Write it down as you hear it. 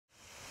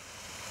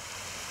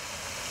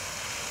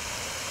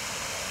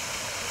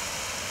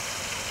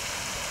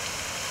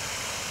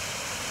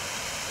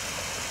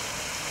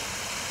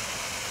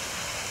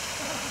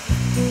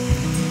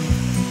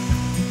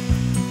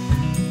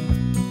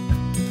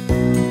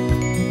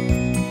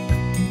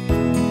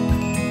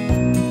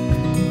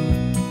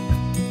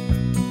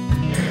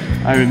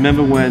I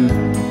remember when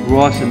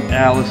Ross and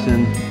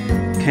Allison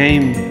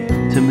came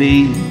to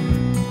me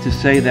to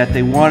say that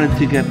they wanted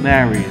to get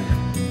married,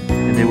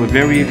 and they were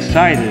very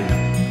excited,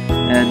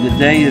 and the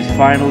day is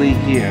finally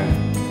here,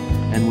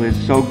 and we're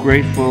so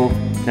grateful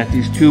that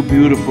these two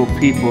beautiful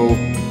people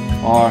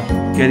are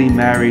getting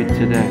married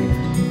today.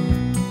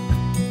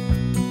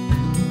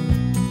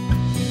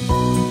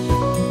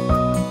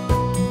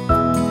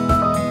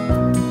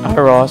 I,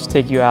 Ross,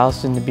 take you,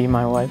 Allison, to be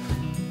my wife.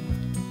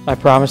 I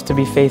promise to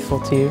be faithful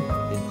to you. In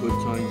good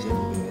times and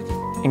in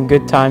bad. In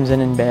good times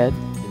and in bad.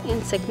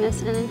 In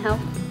sickness and in health.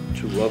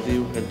 To love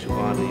you and to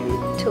honor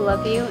you. To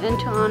love you and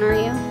to honor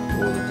you.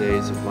 All the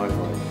days of my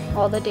life.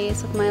 All the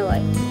days of my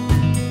life.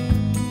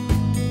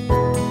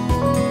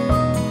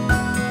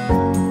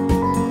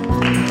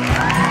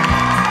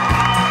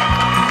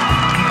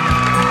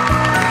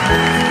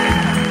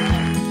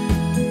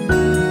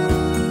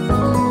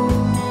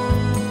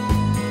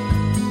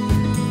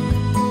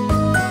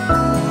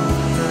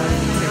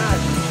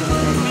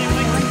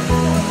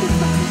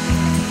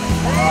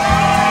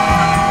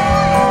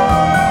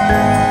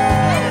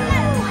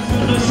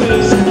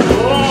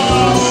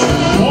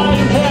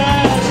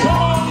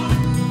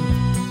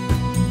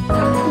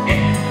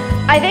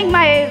 I think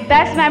my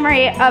best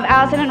memory of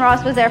Allison and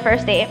Ross was their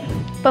first date.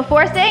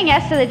 Before saying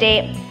yes to the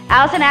date,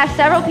 Allison asked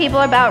several people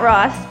about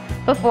Ross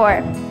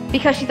before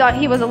because she thought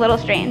he was a little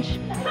strange.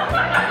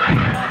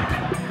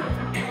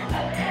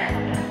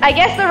 I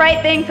guess the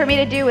right thing for me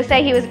to do was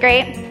say he was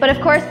great, but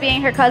of course,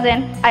 being her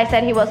cousin, I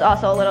said he was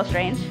also a little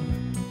strange.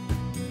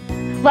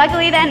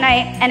 Luckily that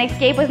night, an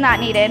escape was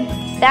not needed.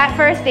 That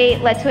first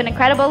date led to an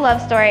incredible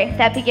love story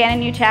that began a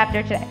new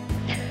chapter today.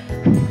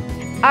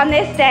 On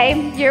this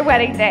day, your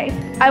wedding day,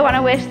 I want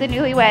to wish the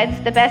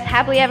newlyweds the best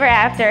happily ever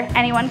after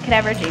anyone could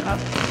ever dream of.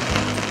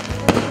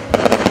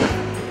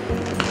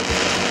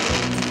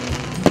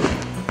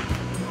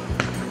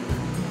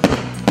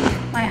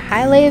 My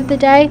highlight of the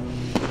day,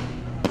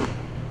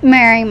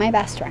 marrying my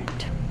best friend.